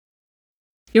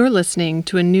You're listening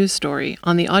to a news story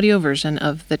on the audio version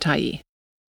of The Tyee.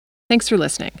 Thanks for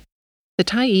listening. The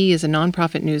Tyee is a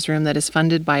nonprofit newsroom that is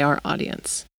funded by our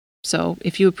audience. So,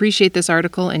 if you appreciate this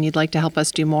article and you'd like to help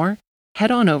us do more,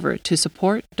 head on over to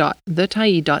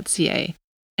support.thetyee.ca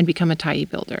and become a Tyee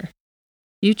builder.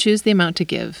 You choose the amount to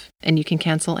give, and you can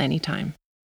cancel anytime.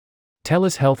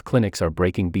 Telus health clinics are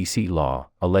breaking BC law,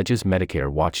 alleges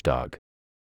Medicare Watchdog.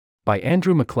 By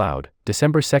Andrew McLeod,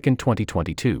 December 2,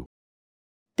 2022.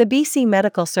 The BC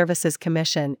Medical Services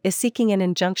Commission is seeking an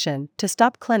injunction to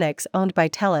stop clinics owned by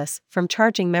Telus from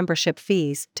charging membership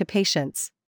fees to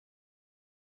patients.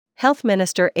 Health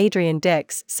Minister Adrian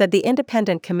Dix said the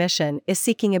independent commission is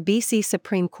seeking a BC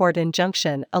Supreme Court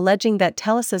injunction alleging that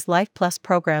Telus's Life Plus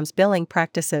program's billing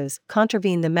practices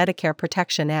contravene the Medicare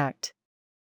Protection Act.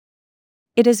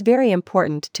 It is very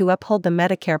important to uphold the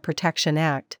Medicare Protection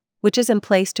Act, which is in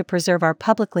place to preserve our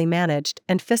publicly managed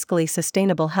and fiscally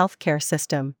sustainable healthcare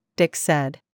system, Dix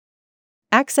said.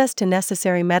 Access to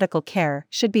necessary medical care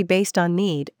should be based on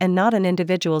need and not an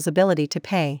individual's ability to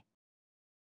pay.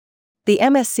 The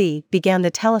MSC began the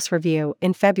Telus review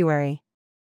in February.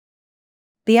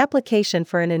 The application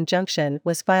for an injunction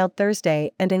was filed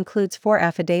Thursday and includes 4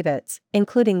 affidavits,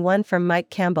 including one from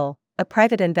Mike Campbell, a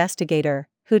private investigator,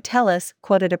 who Telus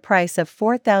quoted a price of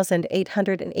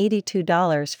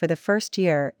 $4,882 for the first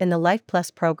year in the Life Plus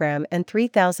program and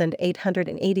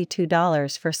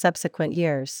 $3,882 for subsequent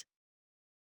years.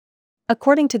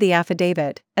 According to the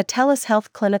affidavit, a Telus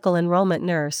Health clinical enrollment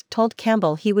nurse told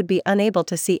Campbell he would be unable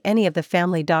to see any of the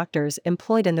family doctors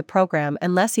employed in the program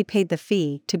unless he paid the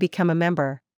fee to become a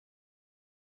member.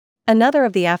 Another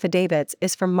of the affidavits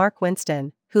is from Mark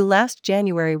Winston, who last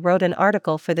January wrote an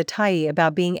article for the Tyee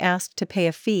about being asked to pay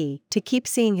a fee to keep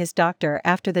seeing his doctor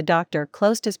after the doctor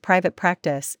closed his private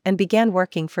practice and began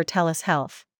working for Telus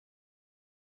Health.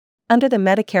 Under the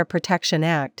Medicare Protection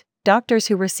Act, doctors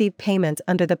who receive payments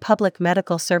under the Public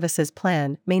Medical Services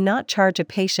Plan may not charge a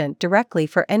patient directly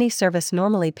for any service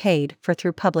normally paid for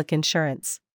through public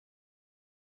insurance.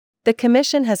 The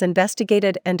Commission has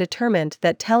investigated and determined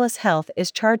that Telus Health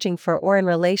is charging for or in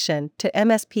relation to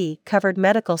MSP-covered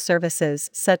medical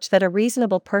services such that a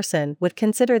reasonable person would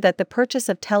consider that the purchase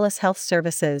of Telus Health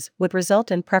services would result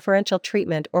in preferential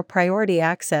treatment or priority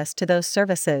access to those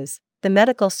services, the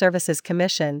Medical Services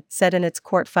Commission said in its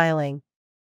court filing.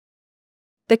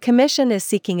 The Commission is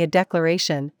seeking a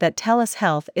declaration that Telus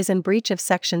Health is in breach of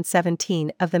Section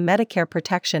 17 of the Medicare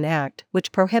Protection Act,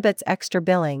 which prohibits extra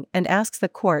billing, and asks the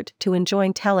court to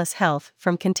enjoin Telus Health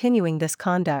from continuing this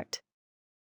conduct.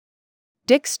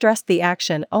 Dix stressed the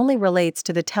action only relates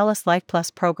to the Telus Life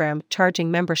Plus program charging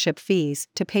membership fees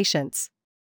to patients.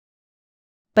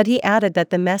 But he added that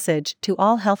the message to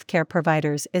all healthcare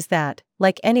providers is that,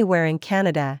 like anywhere in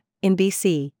Canada, in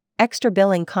BC, extra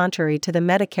billing contrary to the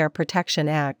Medicare Protection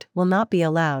Act will not be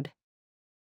allowed.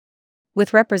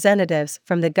 With representatives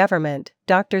from the government,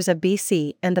 doctors of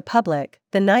BC, and the public,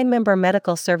 the 9-member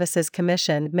Medical Services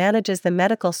Commission manages the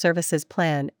Medical Services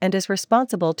Plan and is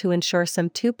responsible to ensure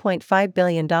some $2.5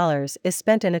 billion is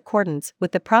spent in accordance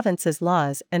with the province's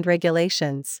laws and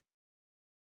regulations.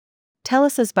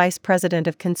 Telus's Vice President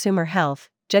of Consumer Health,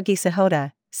 Juggy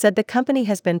Sahota, said the company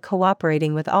has been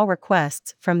cooperating with all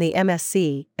requests from the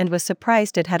MSC and was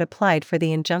surprised it had applied for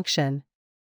the injunction.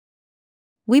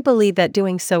 We believe that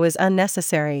doing so is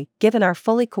unnecessary, given our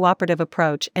fully cooperative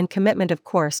approach and commitment, of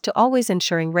course, to always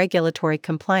ensuring regulatory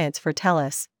compliance for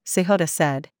Telus, Sahota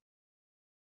said.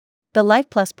 The Life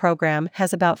Plus program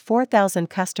has about 4,000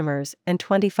 customers and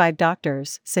 25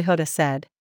 doctors, Sahota said.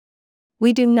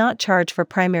 We do not charge for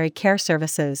primary care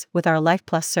services with our Life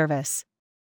Plus service.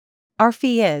 Our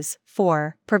fee is,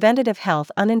 for preventative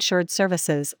health uninsured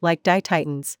services like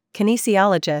dietitians,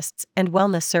 kinesiologists, and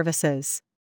wellness services.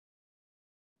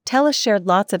 Telus shared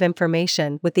lots of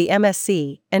information with the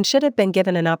MSC and should have been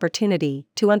given an opportunity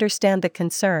to understand the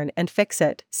concern and fix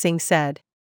it, Singh said.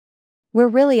 We're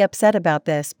really upset about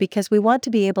this because we want to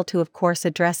be able to, of course,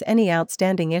 address any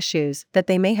outstanding issues that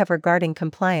they may have regarding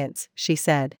compliance, she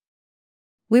said.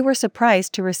 We were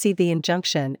surprised to receive the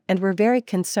injunction and were very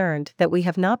concerned that we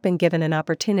have not been given an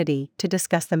opportunity to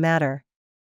discuss the matter.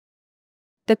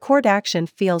 The court action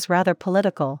feels rather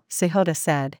political, Sahota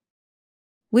said.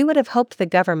 We would have hoped the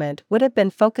government would have been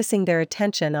focusing their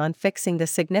attention on fixing the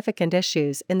significant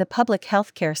issues in the public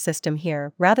healthcare system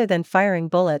here rather than firing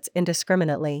bullets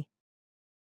indiscriminately.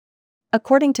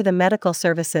 According to the Medical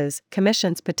Services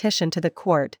Commission's petition to the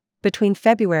court, between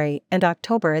February and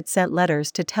October it sent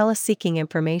letters to Telus seeking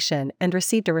information and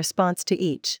received a response to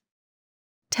each.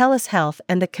 Telus Health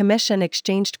and the Commission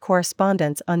exchanged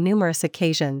correspondence on numerous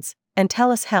occasions, and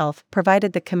Telus Health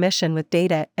provided the Commission with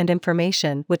data and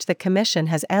information which the Commission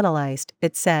has analyzed,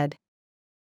 it said.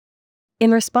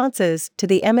 In responses to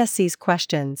the MSC's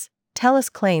questions,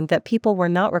 Telus claimed that people were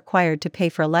not required to pay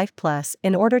for LifePlus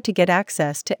in order to get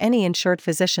access to any insured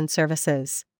physician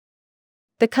services.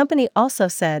 The company also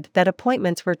said that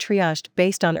appointments were triaged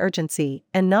based on urgency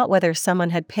and not whether someone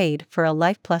had paid for a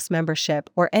LifePlus membership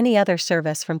or any other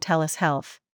service from Telus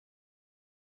Health.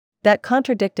 That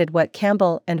contradicted what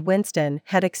Campbell and Winston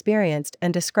had experienced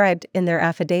and described in their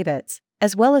affidavits,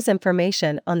 as well as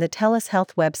information on the Telus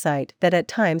Health website that at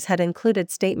times had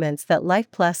included statements that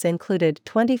LifePlus included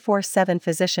 24/7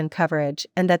 physician coverage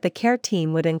and that the care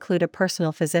team would include a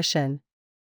personal physician.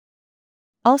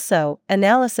 Also,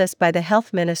 analysis by the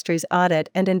Health Ministry's Audit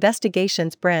and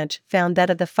Investigations Branch found that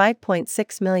of the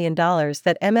 $5.6 million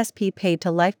that MSP paid to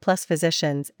LifePlus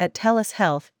physicians at Telus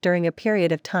Health during a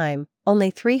period of time,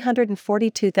 only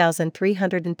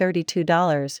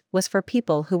 $342,332 was for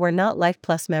people who were not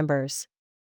LifePlus members.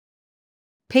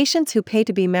 Patients who pay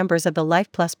to be members of the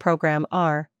LifePlus program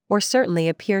are, or certainly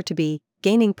appear to be,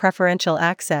 gaining preferential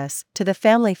access to the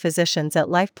family physicians at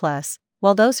LifePlus,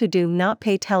 while those who do not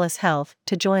pay Telus Health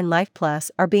to join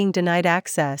LifePlus are being denied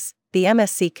access, the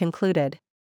MSC concluded.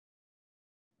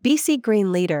 BC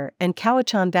Green leader and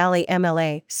Cowichan Valley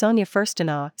MLA Sonia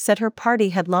Furstenau said her party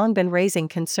had long been raising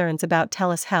concerns about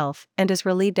Telus Health and as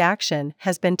relieved action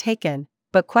has been taken,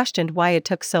 but questioned why it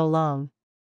took so long.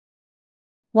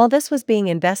 While this was being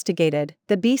investigated,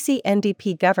 the BC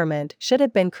NDP government should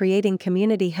have been creating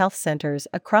community health centres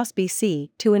across BC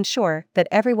to ensure that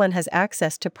everyone has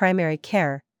access to primary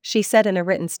care, she said in a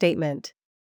written statement.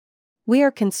 We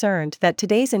are concerned that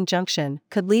today's injunction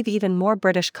could leave even more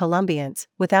British Columbians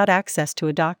without access to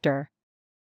a doctor.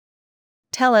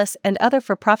 Telus and other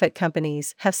for-profit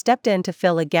companies have stepped in to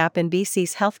fill a gap in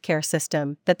BC's healthcare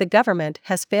system that the government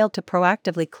has failed to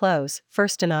proactively close,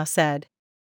 Furstenau said.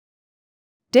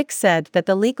 Dick said that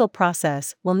the legal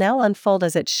process will now unfold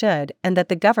as it should and that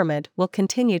the government will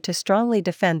continue to strongly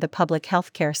defend the public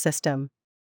healthcare system.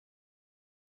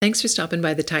 Thanks for stopping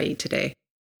by the Tyee today.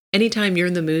 Anytime you're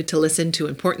in the mood to listen to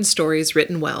important stories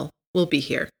written well, we'll be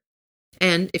here.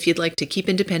 And if you'd like to keep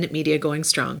independent media going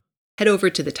strong, head over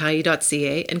to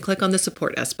thetyee.ca and click on the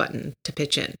Support Us button to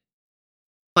pitch in.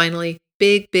 Finally,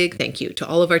 big thank you to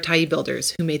all of our Tyee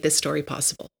builders who made this story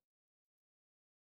possible.